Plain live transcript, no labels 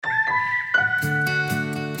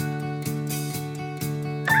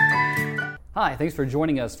Hi, thanks for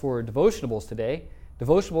joining us for Devotionables today.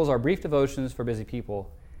 Devotionables are brief devotions for busy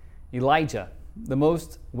people. Elijah, the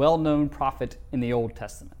most well-known prophet in the Old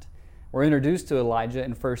Testament. We're introduced to Elijah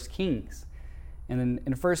in 1 Kings. And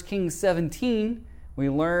in 1 Kings 17, we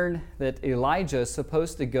learn that Elijah is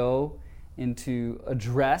supposed to go into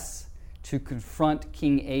address to confront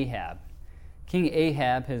King Ahab. King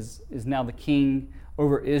Ahab is now the king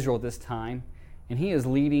over Israel at this time. And he is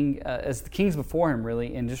leading, as the kings before him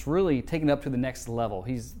really, and just really taking it up to the next level.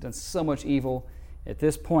 He's done so much evil. At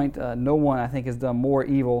this point, no one, I think, has done more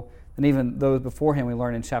evil than even those before him, we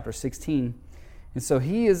learn in chapter 16. And so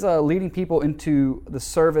he is leading people into the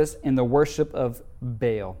service and the worship of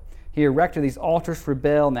Baal. He erected these altars for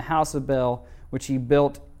Baal in the house of Baal, which he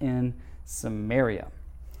built in Samaria.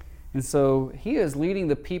 And so he is leading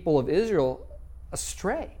the people of Israel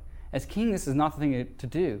astray. As king, this is not the thing to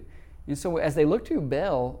do. And so as they looked to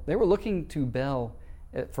Baal, they were looking to Baal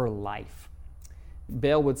for life.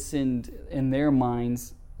 Baal would send, in their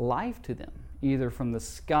minds, life to them, either from the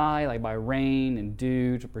sky, like by rain and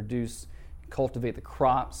dew to produce, cultivate the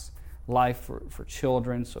crops, life for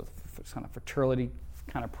children, so for kind of fertility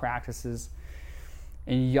kind of practices.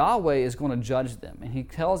 And Yahweh is going to judge them. And he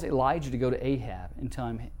tells Elijah to go to Ahab and tell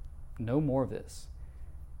him, no more of this.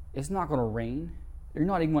 It's not going to rain. You're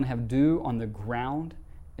not even going to have dew on the ground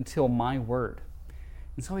until my word.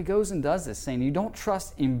 And so he goes and does this, saying, you don't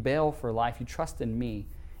trust in Baal for life, you trust in me.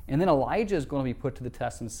 And then Elijah is going to be put to the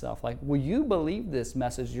test himself. Like, will you believe this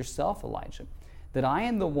message yourself, Elijah? That I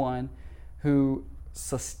am the one who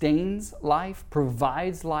sustains life,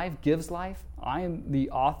 provides life, gives life. I am the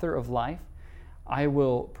author of life. I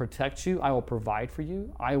will protect you. I will provide for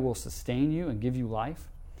you. I will sustain you and give you life.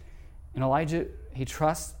 And Elijah, he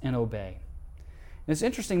trusts and obeys. And it's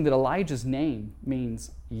interesting that Elijah's name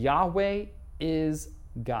means Yahweh is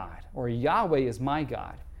God, or Yahweh is my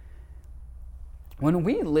God. When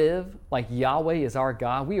we live like Yahweh is our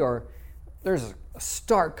God, there's a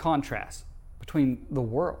stark contrast between the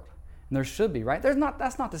world. And there should be, right?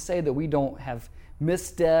 That's not to say that we don't have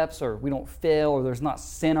missteps or we don't fail or there's not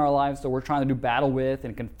sin in our lives that we're trying to do battle with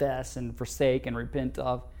and confess and forsake and repent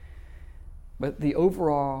of. But the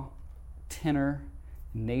overall tenor,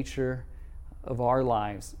 nature of our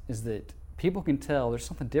lives is that people can tell there's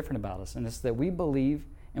something different about us, and it's that we believe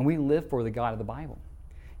and we live for the God of the Bible.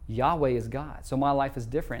 Yahweh is God, so my life is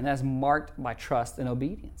different, and that's marked by trust and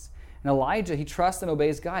obedience. And Elijah, he trusts and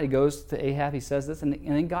obeys God. He goes to Ahab, he says this, and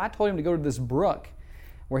then God told him to go to this brook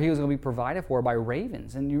where he was going to be provided for by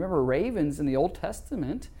ravens. And you remember ravens in the Old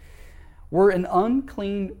Testament were an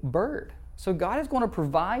unclean bird. So God is going to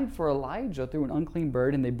provide for Elijah through an unclean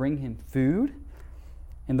bird, and they bring him food.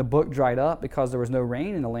 And the brook dried up because there was no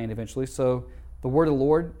rain in the land eventually. So the word of the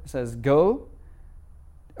Lord says, go,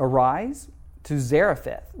 arise to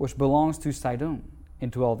Zarephath, which belongs to Sidon, and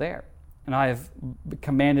dwell there. And I have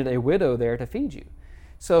commanded a widow there to feed you.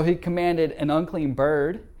 So he commanded an unclean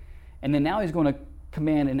bird, and then now he's going to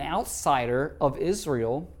command an outsider of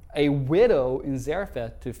Israel, a widow in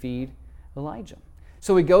Zarephath, to feed Elijah.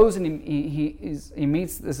 So he goes and he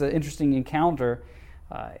meets this interesting encounter.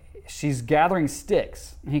 She's gathering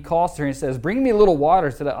sticks, and he calls to her and says, bring me a little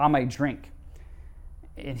water so that I might drink.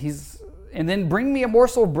 And then bring me a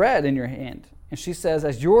morsel of bread in your hand. And she says,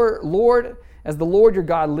 as the Lord your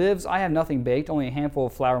God lives, I have nothing baked, only a handful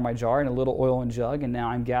of flour in my jar and a little oil in a jug, and now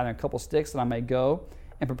I'm gathering a couple sticks that I may go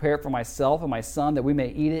and prepare it for myself and my son that we may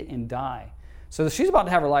eat it and die. So she's about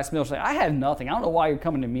to have her last meal. She's like, I have nothing. I don't know why you're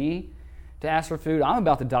coming to me to ask for food. I'm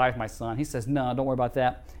about to die with my son. He says, no, don't worry about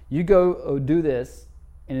that. You go do this,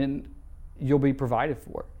 and you'll be provided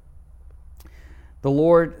for. The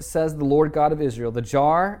Lord says, the Lord God of Israel, the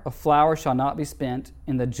jar of flour shall not be spent,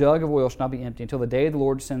 and the jug of oil shall not be empty until the day the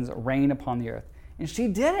Lord sends rain upon the earth. And she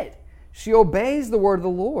did it. She obeys the word of the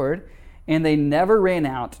Lord, and they never ran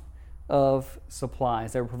out of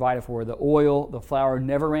supplies. They were provided for. The oil, the flour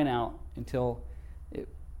never ran out until they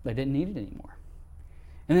didn't need it anymore.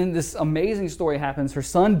 And then this amazing story happens. Her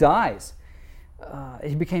son dies.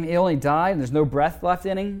 He became ill and he died, and there's no breath left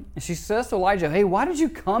in him. And she says to Elijah, hey, why did you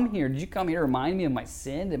come here? Did you come here to remind me of my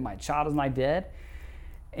sin, that my child is not dead?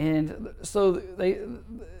 And so they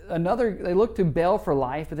looked to Baal for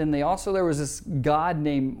life, but then there was this god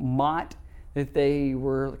named Mot that they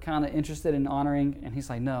were kind of interested in honoring. And he's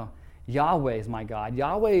like, no, Yahweh is my God.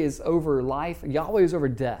 Yahweh is over life. Yahweh is over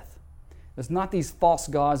death. It's not these false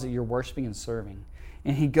gods that you're worshiping and serving.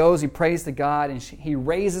 And he goes, he prays to God, and he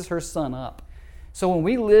raises her son up. So when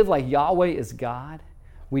we live like Yahweh is God,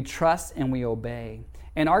 we trust and we obey.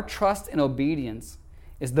 And our trust and obedience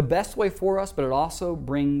is the best way for us, but it also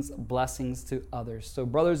brings blessings to others. So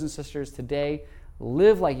brothers and sisters, today,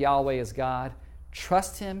 Live like Yahweh is God.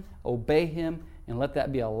 Trust Him, obey Him, and let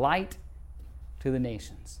that be a light to the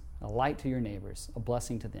nations, a light to your neighbors, a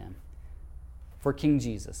blessing to them. For King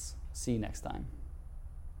Jesus. See you next time.